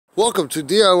Welcome to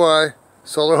DIY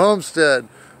Solar Homestead.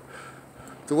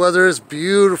 The weather is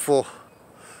beautiful.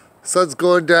 Sun's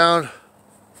going down.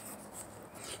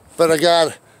 But I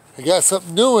got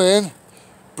something new in.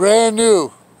 Brand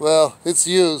new. Well, it's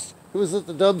used. It was at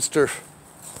the dumpster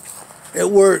at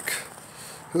work.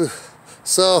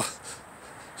 So, look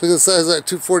at the size of that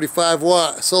 245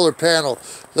 watt solar panel.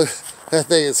 Look, that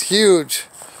thing is huge.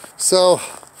 So,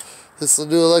 this is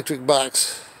the new electric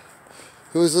box.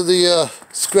 It was in the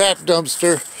scrap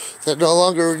dumpster that no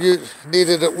longer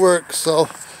needed at work, so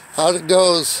out it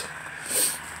goes.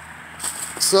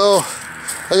 So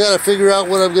I gotta figure out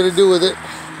what I'm gonna do with it.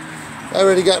 I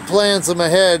already got plans in my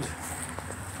head,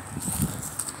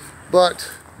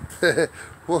 but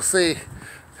we'll see.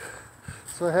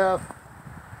 So I have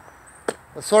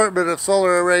assortment of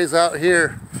solar arrays out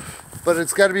here, but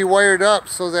it's got to be wired up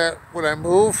so that when I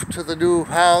move to the new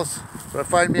house, when I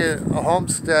find me a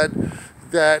homestead,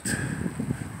 that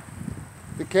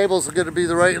the cables are going to be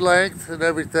the right length and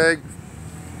everything,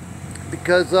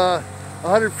 because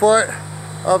 100 foot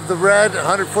of the red,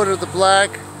 100 foot of the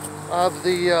black of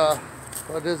the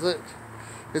what is it?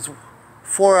 It's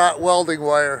 4-aught welding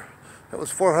wire. That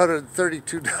was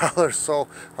 $432, so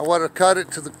I want to cut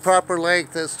it to the proper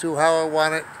length as to how I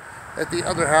want it at the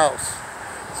other house,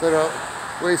 so I don't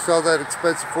waste all that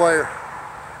expensive wire.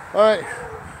 Alright.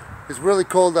 It's really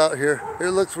cold out here.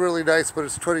 It looks really nice, but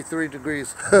it's 23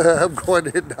 degrees. I'm going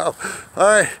in now.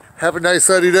 Alright, have a nice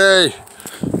sunny day.